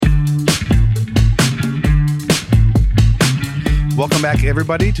Welcome back,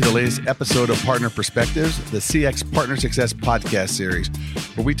 everybody, to the latest episode of Partner Perspectives, the CX Partner Success podcast series,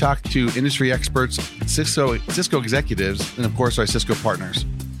 where we talk to industry experts, Cisco executives, and of course, our Cisco partners.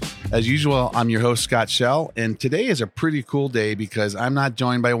 As usual, I'm your host, Scott Schell, and today is a pretty cool day because I'm not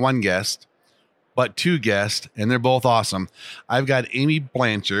joined by one guest, but two guests, and they're both awesome. I've got Amy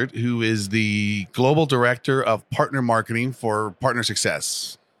Blanchard, who is the Global Director of Partner Marketing for Partner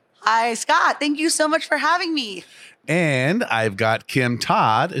Success. Hi, Scott. Thank you so much for having me. And I've got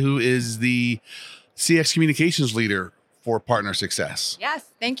Todd, who is the CX Communications Leader for Partner Success. Yes.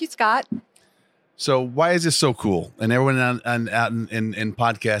 Thank you, Scott. So why is this so cool? And everyone out in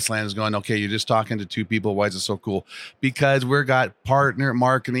podcast land is going, okay, you're just talking to two people. Why is it so cool? Because we've got partner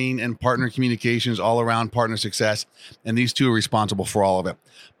marketing and partner communications all around Partner Success, and these two are responsible for all of it.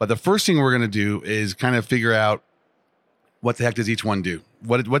 But the first thing we're going to do is kind of figure out what the heck does each one do?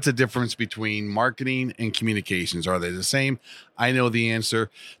 What's the difference between marketing and communications? Are they the same? I know the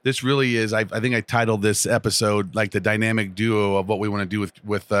answer. This really is, I think I titled this episode like the dynamic duo of what we want to do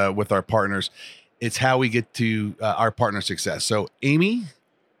with our partners. It's how we get to our partner success. So Amy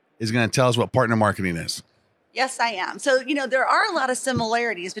is going to tell us what partner marketing is. Yes, I am. So, there are a lot of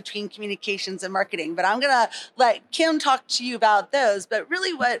similarities between communications and marketing, but I'm going to let Kim talk to you about those. But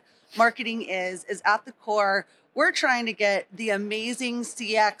really what marketing is at the core, we're trying to get the amazing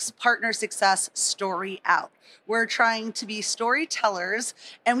CX partner success story out. We're trying to be storytellers,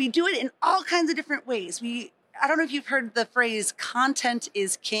 and we do it in all kinds of different ways. I don't know if you've heard the phrase content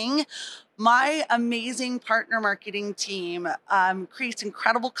is king. My amazing partner marketing team creates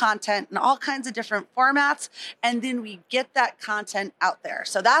incredible content in all kinds of different formats, and then we get that content out there.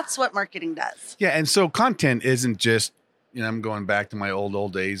 So that's what marketing does. Yeah, and so content isn't just, I'm going back to my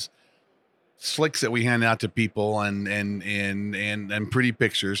old days, slicks that we hand out to people and pretty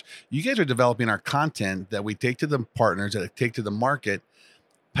pictures. You guys are developing our content that we take to the partners, that take to the market,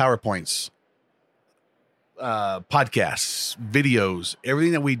 PowerPoints, podcasts, videos,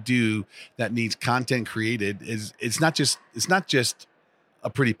 everything that we do that needs content created it's not just a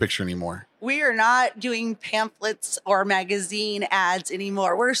pretty picture anymore. We are not doing pamphlets or magazine ads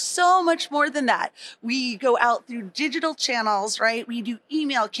anymore. We're so much more than that. We go out through digital channels, right? We do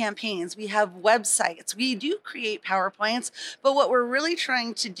email campaigns. We have websites. We do create PowerPoints. But what we're really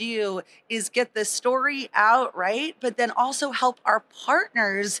trying to do is get the story out, right? But then also help our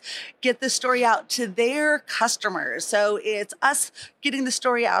partners get the story out to their customers. So it's us getting the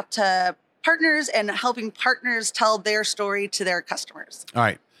story out to partners and helping partners tell their story to their customers. All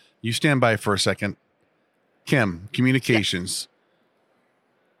right. You stand by for a second. Kim, communications.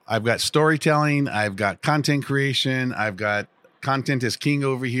 Yeah. I've got storytelling. I've got content creation. I've got content is king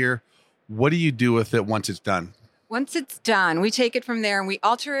over here. What do you do with it once it's done? Once it's done, we take it from there and we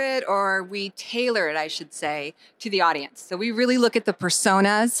alter it, or we tailor it, I should say, to the audience. So we really look at the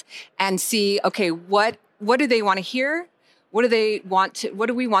personas and see, okay, what do they want to hear? What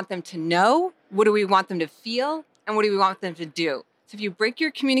do we want them to know? What do we want them to feel? And what do we want them to do? So if you break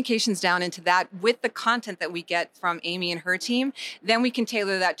your communications down into that with the content that we get from Amy and her team, then we can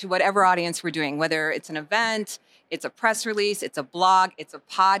tailor that to whatever audience we're doing, whether it's an event, it's a press release, it's a blog, it's a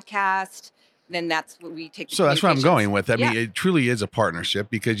podcast, then that's what we take. So that's what I'm going with. I mean, it truly is a partnership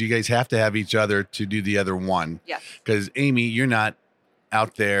because you guys have to have each other to do the other one. Yes. Because Amy, you're not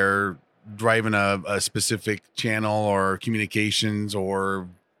out there driving a specific channel or communications or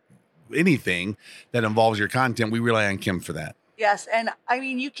anything that involves your content. We rely on Kim for that. Yes. And I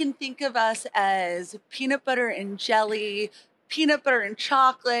mean, you can think of us as peanut butter and jelly, peanut butter and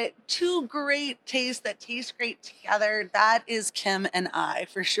chocolate, two great tastes that taste great together. That is Kim and I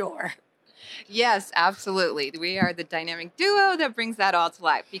for sure. Yes, absolutely. We are the dynamic duo that brings that all to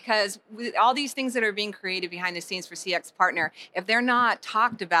life, because with all these things that are being created behind the scenes for CX Partner, if they're not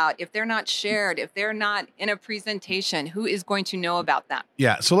talked about, if they're not shared, if they're not in a presentation, who is going to know about them?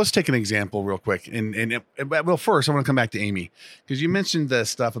 Yeah. So let's take an example real quick. Well, first I want to come back to Amy, because you mentioned the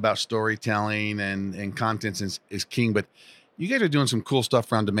stuff about storytelling and content is king, but you guys are doing some cool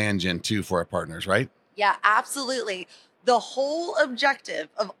stuff around demand gen too for our partners, right? Yeah, absolutely. The whole objective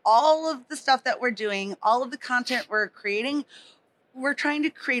of all of the stuff that we're doing, all of the content we're creating, we're trying to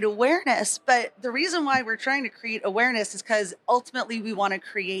create awareness. But the reason why we're trying to create awareness is because ultimately we want to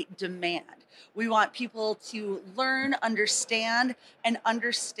create demand. We want people to learn, understand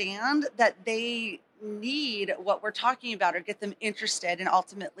that they need what we're talking about, or get them interested, and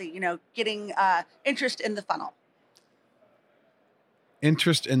ultimately, getting interest in the funnel.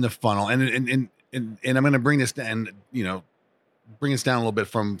 Interest in the funnel. And I'm going to bring this down, bring us down a little bit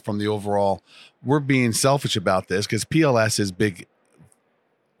from the overall. We're being selfish about this because PLS is big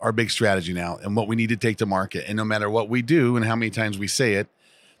our big strategy now and what we need to take to market. And no matter what we do and how many times we say it,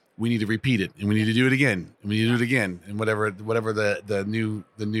 we need to repeat it, and we need to do it again, and we need to do it again, and whatever the new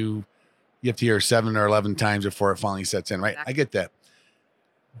you have to hear 7 or 11 times before it finally sets in, right? Exactly. I get that,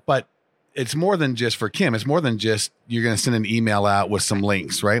 but it's more than just for Kim. It's more than just you're going to send an email out with some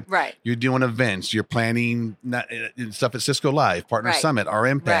links, right? Right. You're doing events. You're planning stuff at Cisco Live, Partner Summit, our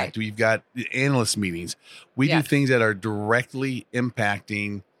Impact. We've got analyst meetings. We do things that are directly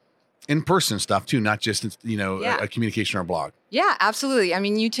impacting in-person stuff too, not just a communication or a blog. Yeah, absolutely. I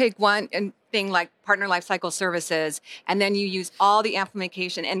mean, you take one thing like partner lifecycle services, and then you use all the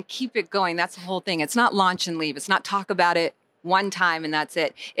amplification and keep it going. That's the whole thing. It's not launch and leave. It's not talk about it one time and that's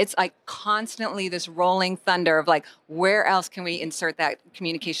it. It's like constantly this rolling thunder of like, where else can we insert that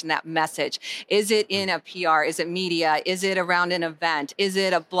communication, that message? Is it in a PR? Is it media? Is it around an event? Is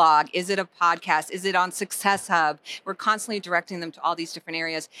it a blog? Is it a podcast? Is it on Success Hub? We're constantly directing them to all these different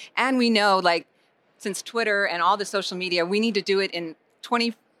areas. And we know, like, since Twitter and all the social media, we need to do it in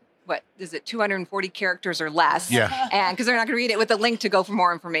 240 characters or less? Yeah. And because they're not going to read it with a link to go for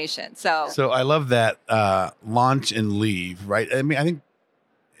more information. So I love that launch and leave, right? I mean, I think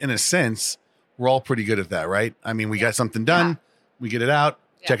in a sense, we're all pretty good at that, right? I mean, we got something done, we get it out,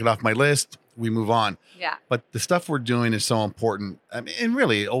 check it off my list, we move on. Yeah. But the stuff we're doing is so important. I mean, and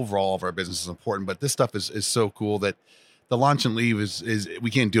really overall of our business is important, but this stuff is so cool that the launch and leave is we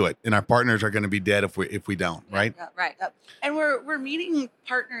can't do it, and our partners are going to be dead if we don't, right? Yeah, right. Yep. And we're meeting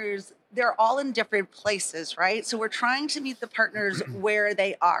partners. They're all in different places, right? So we're trying to meet the partners where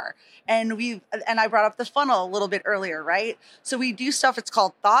they are. And I brought up the funnel a little bit earlier, right? So we do stuff. It's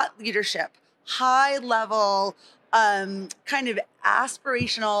called thought leadership, high level, kind of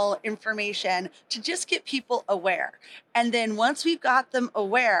aspirational information to just get people aware. And then once we've got them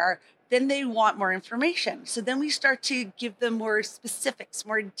aware, then they want more information. So then we start to give them more specifics,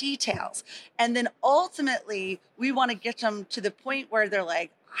 more details. And then ultimately, we want to get them to the point where they're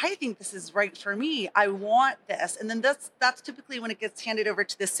like, I think this is right for me. I want this. And then that's typically when it gets handed over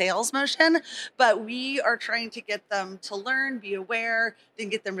to the sales motion. But we are trying to get them to learn, be aware, then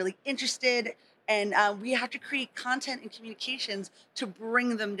get them really interested. And we have to create content and communications to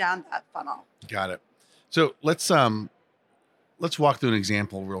bring them down that funnel. Got it. So let's walk through an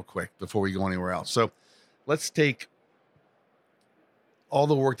example real quick before we go anywhere else. So let's take all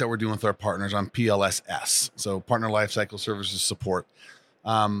the work that we're doing with our partners on PLSS. So Partner Lifecycle Services Support.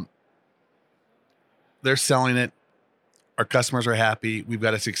 They're selling it. Our customers are happy. We've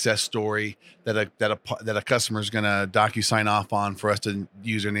got a success story that a customer is going to DocuSign off on for us to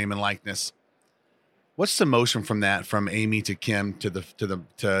use their name and likeness. What's the motion from that, from Amy to Kim to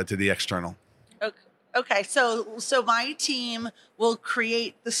the external? Okay, so my team will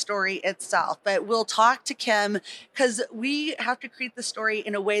create the story itself, but we'll talk to Kim because we have to create the story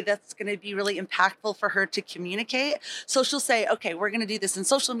in a way that's going to be really impactful for her to communicate. So she'll say, okay, we're going to do this in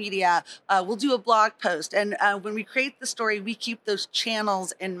social media. We'll do a blog post. And when we create the story, we keep those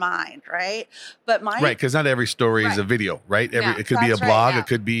channels in mind, right? But right, because not every story is a video, right? It could be a blog. It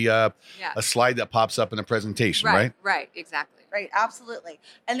could be a slide that pops up in a presentation, right? Right, exactly. Right, absolutely.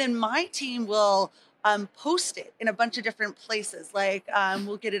 And then my team will post it in a bunch of different places. Like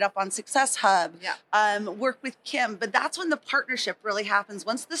we'll get it up on Success Hub, work with Kim. But that's when the partnership really happens.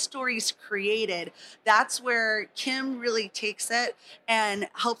 Once the story's created, that's where Kim really takes it and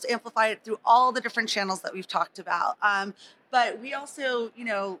helps amplify it through all the different channels that we've talked about. But we also,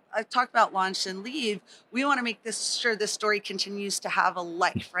 I talked about launch and leave. We want to make sure this story continues to have a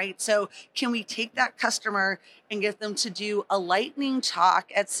life, right? So can we take that customer and get them to do a lightning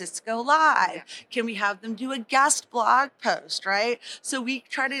talk at Cisco Live? Yeah. Can we have them do a guest blog post, right? So we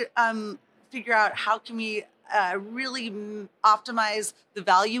try to figure out how can we really optimize the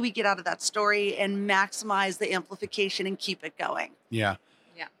value we get out of that story and maximize the amplification and keep it going. Yeah.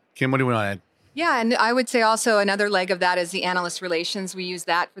 Kim, what do we want to add? Yeah, and I would say also another leg of that is the analyst relations. We use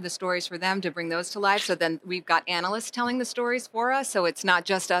that for the stories for them to bring those to life. So then we've got analysts telling the stories for us. So it's not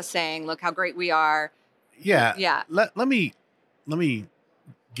just us saying, look how great we are. Yeah. Let me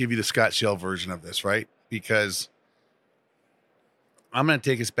give you the Scott Schell version of this, right? Because I'm going to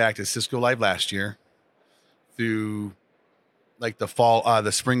take us back to Cisco Live last year through like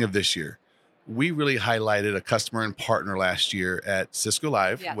the spring of this year. We really highlighted a customer and partner last year at Cisco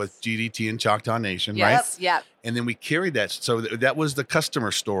Live with GDT and Choctaw Nation, right? Yep. And then we carried that. So that was the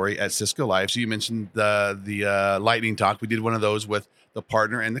customer story at Cisco Live. So you mentioned the lightning talk. We did one of those with the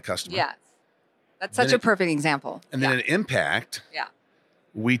partner and the customer. Yes. That's such a perfect example. And then at Impact,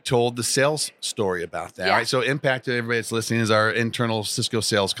 we told the sales story about that, right? So Impact, everybody that's listening, is our internal Cisco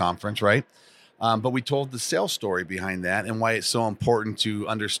sales conference, right? But we told the sales story behind that and why it's so important to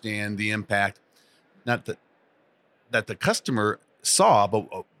understand the impact, not that the customer saw,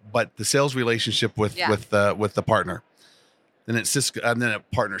 but the sales relationship with the partner. Then at Cisco, and then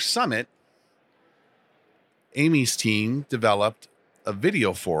at Partner Summit, Amy's team developed a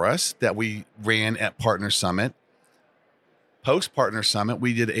video for us that we ran at Partner Summit. Post Partner Summit,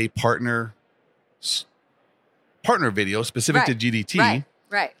 we did a partner video specific to GDT.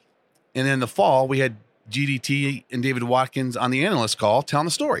 Right. And in the fall, we had GDT and David Watkins on the analyst call telling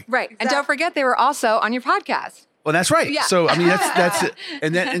the story. Right. And don't forget, they were also on your podcast. Well, that's right. Yeah. So, I mean, that's it.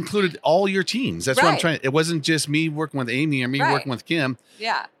 And that included all your teams. That's what I'm Right. trying. It wasn't just me working with Amy or me Right. working with Kim.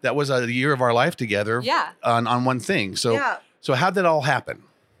 Yeah. That was a year of our life together on one thing. So, so how'd that all happen?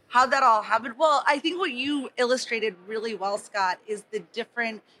 How'd that all happen? Well, I think what you illustrated really well, Scott, is the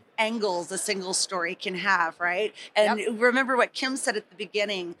different angles a single story can have, right? And remember what Kim said at the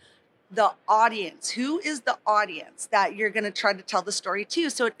beginning, the audience. Who is the audience that you're going to try to tell the story to?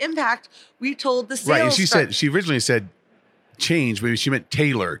 So at Impact, we told the sales. Right. And she originally said change, but she meant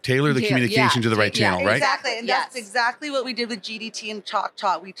tailor the communication to the right channel, right? Exactly. And that's exactly what we did with GDT and Chalk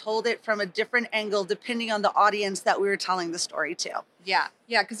Talk. We told it from a different angle depending on the audience that we were telling the story to. Yeah.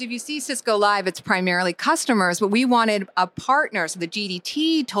 Yeah. Because if you see Cisco Live, it's primarily customers, but we wanted a partner. So the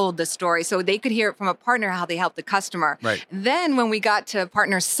GDT told the story so they could hear it from a partner how they helped the customer. Right. Then when we got to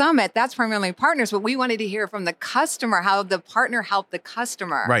Partner Summit, that's primarily partners, but we wanted to hear from the customer how the partner helped the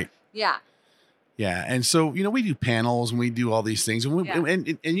customer. Right. Yeah. Yeah. And so, we do panels and we do all these things.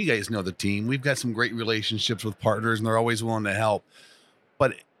 And, and you guys know the team. We've got some great relationships with partners and they're always willing to help.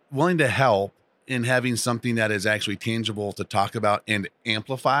 But willing to help in having something that is actually tangible to talk about and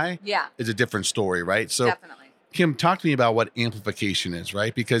amplify is a different story, right? So, definitely. Kim, talk to me about what amplification is,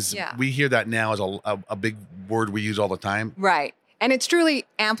 right? Because we hear that now as a big word we use all the time. Right. And it's truly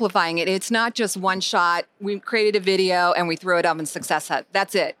amplifying it. It's not just one shot. We created a video and we throw it up in Success Hub.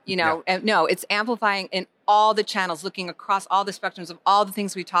 That's it. And no, it's amplifying in all the channels, looking across all the spectrums of all the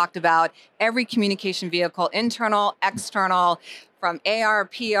things we talked about, every communication vehicle, internal, external, from AR,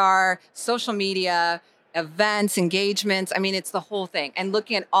 PR, social media, events, engagements. I mean, it's the whole thing. And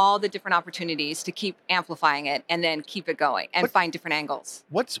looking at all the different opportunities to keep amplifying it and then keep it going and find different angles.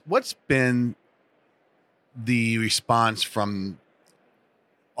 What's been the response from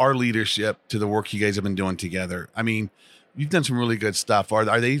our leadership to the work you guys have been doing together? I mean, you've done some really good stuff.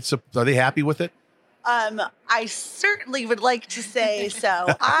 Are they happy with it? I certainly would like to say so.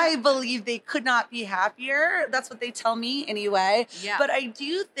 I believe they could not be happier. That's what they tell me anyway. Yeah. But I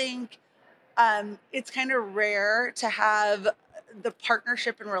do think it's kind of rare to have the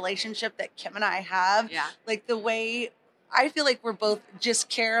partnership and relationship that Kim and I have. Yeah. Like the way I feel like we're both just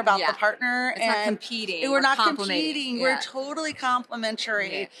care about the partner. It's not competing. We're not competing. Yeah. We're totally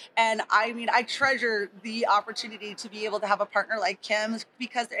complementary. Yeah. And I mean, I treasure the opportunity to be able to have a partner like Kim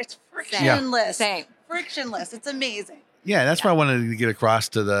because it's frictionless. Same. Frictionless. It's amazing. Yeah, that's what I wanted to get across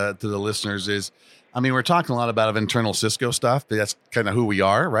to the listeners is, I mean, we're talking a lot about internal Cisco stuff, but that's kind of who we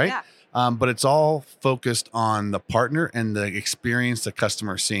are, right? Yeah. But it's all focused on the partner and the experience the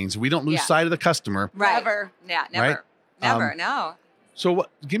customer is seeing. So we don't lose sight of the customer. Right. Never. Yeah, never. Right? Never, no. So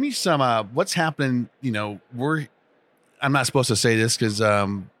give me some, what's happening, I'm not supposed to say this because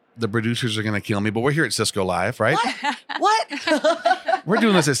the producers are going to kill me, but we're here at Cisco Live, right? What? We're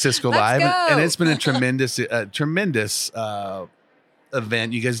doing this at Cisco Live, go. and it's been a tremendous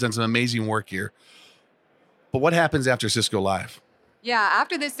event. You guys have done some amazing work here. But what happens after Cisco Live? Yeah,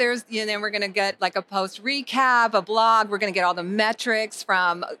 after this, then we're going to get like a post recap, a blog. We're going to get all the metrics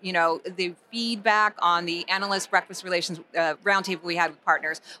from, the feedback on the analyst breakfast relations roundtable we had with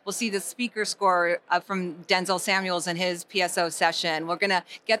partners. We'll see the speaker score from Denzel Samuels in his PSO session. We're going to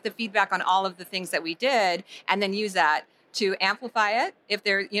get the feedback on all of the things that we did and then use that to amplify it if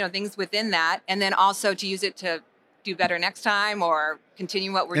there are, things within that, and then also to use it to do better next time or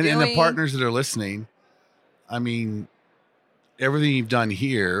continue what we're doing. And the partners that are listening, I mean, everything you've done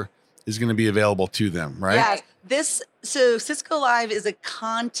here is going to be available to them, right? Yes. So Cisco Live is a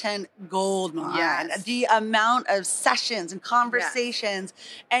content gold mine. Yes. The amount of sessions and conversations.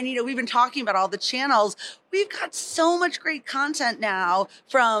 Yes. And, we've been talking about all the channels. We've got so much great content now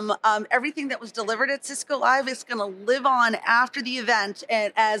from everything that was delivered at Cisco Live. It's going to live on after the event.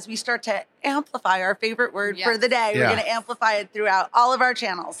 And as we start to amplify our favorite word for the day, we're going to amplify it throughout all of our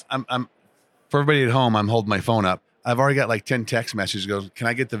channels. For everybody at home, I'm holding my phone up. I've already got like 10 text messages. Goes, can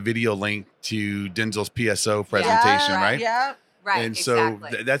I get the video link to Denzel's PSO presentation? Right? Yeah. Right. And so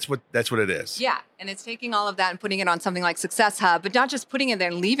Exactly. that's what it is. Yeah. And it's taking all of that and putting it on something like Success Hub, but not just putting it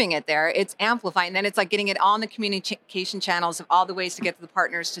there and leaving it there. It's amplifying. And then it's like getting it on the communication channels of all the ways to get to the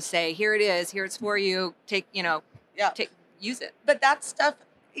partners to say, here it is, here it's for you. Use it. But that stuff,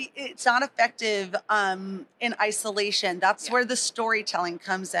 it's not effective in isolation. That's where the storytelling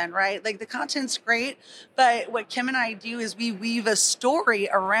comes in, right? Like the content's great, but what Kim and I do is we weave a story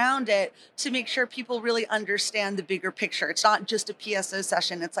around it to make sure people really understand the bigger picture. It's not just a PSO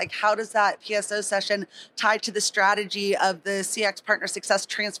session. It's like, how does that PSO session tie to the strategy of the CX partner success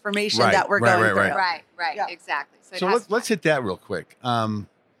transformation that we're going through? Right. Yeah. Exactly. So let's hit that real quick.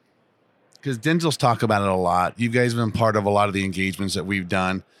 Because Denzel's talked about it a lot. You guys have been part of a lot of the engagements that we've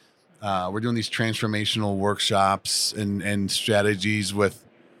done. We're doing these transformational workshops and strategies with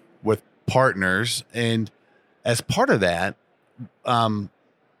partners. And as part of that, the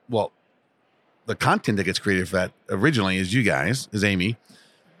content that gets created for that originally is you guys, is Amy.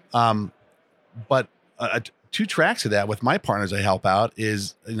 But 2 tracks of that with my partners I help out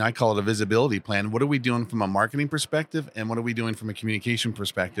is, and I call it a visibility plan. What are we doing from a marketing perspective? And what are we doing from a communication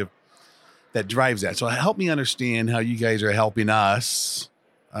perspective that drives that? So help me understand how you guys are helping us.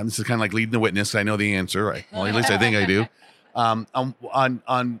 This is kind of like leading the witness. I know the answer, right? Well, at least I think I do.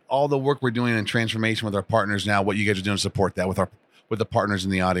 On all the work we're doing in transformation with our partners now, what you guys are doing to support that with the partners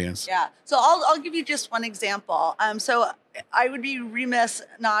in the audience. Yeah. So I'll give you just one example. So I would be remiss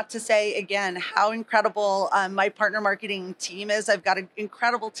not to say again how incredible my partner marketing team is. I've got an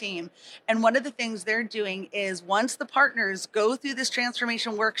incredible team. And one of the things they're doing is once the partners go through this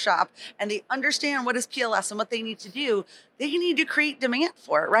transformation workshop and they understand what is PLS and what they need to do, they need to create demand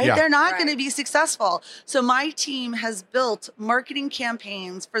for it, right? Yeah. They're not going to be successful. So my team has built marketing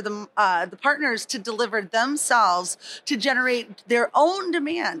campaigns for the partners to deliver themselves to generate their own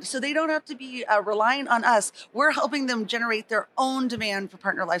demand. So they don't have to be relying on us. We're helping them generate their own demand for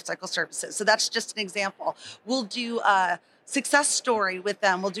partner lifecycle services. So that's just an example. We'll do a success story with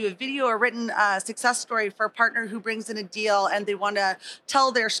them. We'll do a video or written success story for a partner who brings in a deal and they want to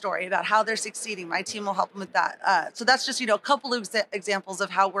tell their story about how they're succeeding. My team will help them with that. So that's just, a couple of examples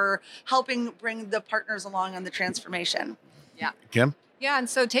of how we're helping bring the partners along on the transformation. Yeah. Kim? Yeah, and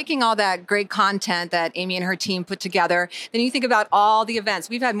so taking all that great content that Amy and her team put together, then you think about all the events.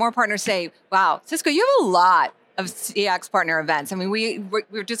 We've had more partners say, wow, Cisco, you have a lot of CX partner events. I mean,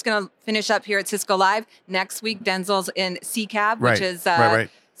 we're just going to finish up here at Cisco Live. Next week, Denzel's in CCAB, which is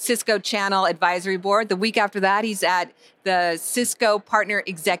Cisco Channel Advisory Board. The week after that, he's at the Cisco Partner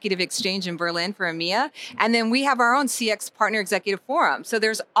Executive Exchange in Berlin for EMEA. And then we have our own CX Partner Executive Forum. So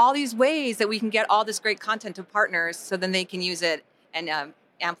there's all these ways that we can get all this great content to partners so then they can use it and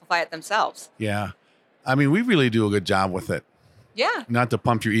amplify it themselves. Yeah. I mean, we really do a good job with it. Yeah. Not to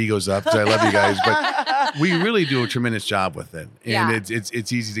pump your egos up, because I love you guys, but we really do a tremendous job with it. And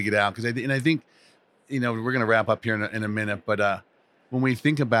it's easy to get out. Because I think, we're going to wrap up here in a minute, but when we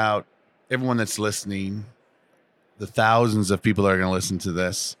think about everyone that's listening, the thousands of people that are going to listen to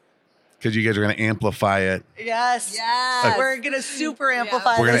this, because you guys are going to amplify it. Yes. We're going to super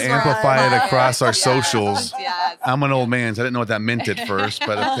amplify We're going to amplify it across our socials. Yes. I'm an old man, so I didn't know what that meant at first,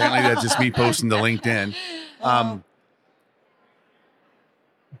 but apparently that's just me posting to LinkedIn.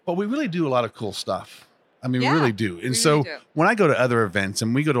 But we really do a lot of cool stuff. I mean, we really do. And so when I go to other events,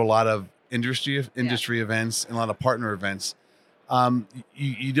 and we go to a lot of industry events and a lot of partner events,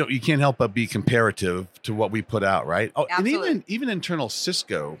 you can't help but be comparative to what we put out, right? Oh, absolutely. And even internal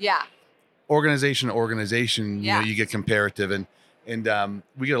Cisco. Yeah. Organization to organization, you get comparative, and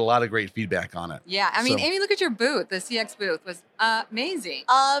we get a lot of great feedback on it. Yeah, I mean, Amy, look at your booth. The CX booth was amazing.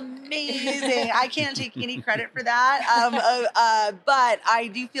 Amazing. I can't take any credit for that, but I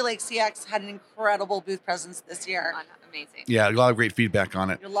do feel like CX had an incredible booth presence this year. Amazing. Yeah, a lot of great feedback on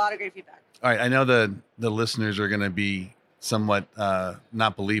it. A lot of great feedback. All right, I know the listeners are going to be somewhat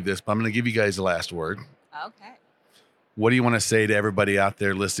not believe this, but I'm going to give you guys the last word. Okay. What do you want to say to everybody out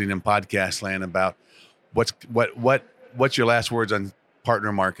there listening in podcast land about what's your last words on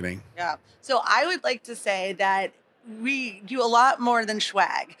partner marketing? Yeah. So I would like to say that we do a lot more than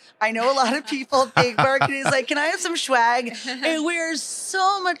swag. I know a lot of people think marketing is like, can I have some swag? And we're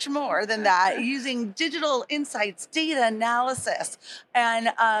so much more than that, using digital insights, data analysis, and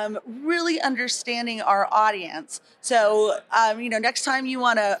really understanding our audience. So, next time you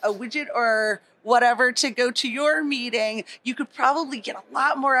want a widget or whatever to go to your meeting, you could probably get a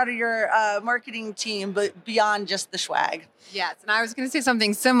lot more out of your marketing team, but beyond just the swag. Yes, and I was going to say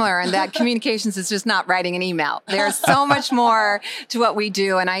something similar, and that communications is just not writing an email. There's so much more to what we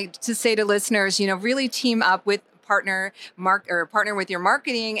do, and I to say to listeners, really team up with partner with your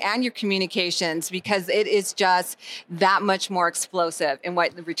marketing and your communications, because it is just that much more explosive in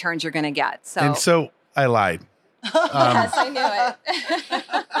what the returns you're going to get. So I lied. Yes, I knew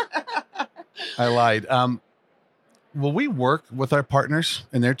it. I lied. Will we work with our partners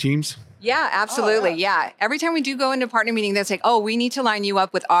and their teams? Yeah, absolutely. Oh, yeah. Yeah. Every time we do go into partner meeting, they're like, oh, we need to line you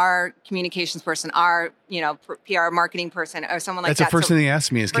up with our communications person, our, PR marketing person, or someone like that. That's the first thing they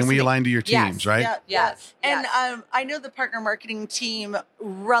ask me is, can we align to your teams, Yes. right? Yeah, Yes. And I know the partner marketing team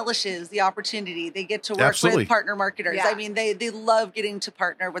relishes the opportunity. They get to work Absolutely. with partner marketers. Yeah. I mean, they love getting to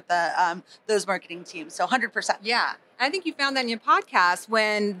partner with the those marketing teams. So 100%. Yeah. I think you found that in your podcast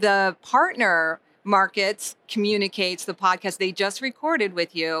when the partner markets communicates the podcast they just recorded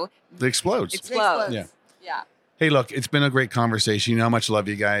with you. It explodes. Explodes. Yeah. Yeah. Hey, look, it's been a great conversation. You know how much I love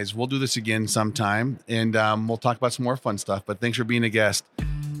you guys. We'll do this again sometime, and we'll talk about some more fun stuff. But thanks for being a guest.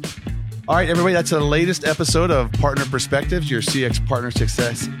 All right, everybody, that's the latest episode of Partner Perspectives, your CX Partner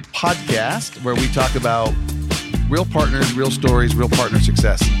Success podcast, where we talk about real partners, real stories, real partner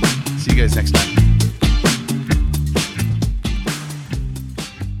success. See you guys next time.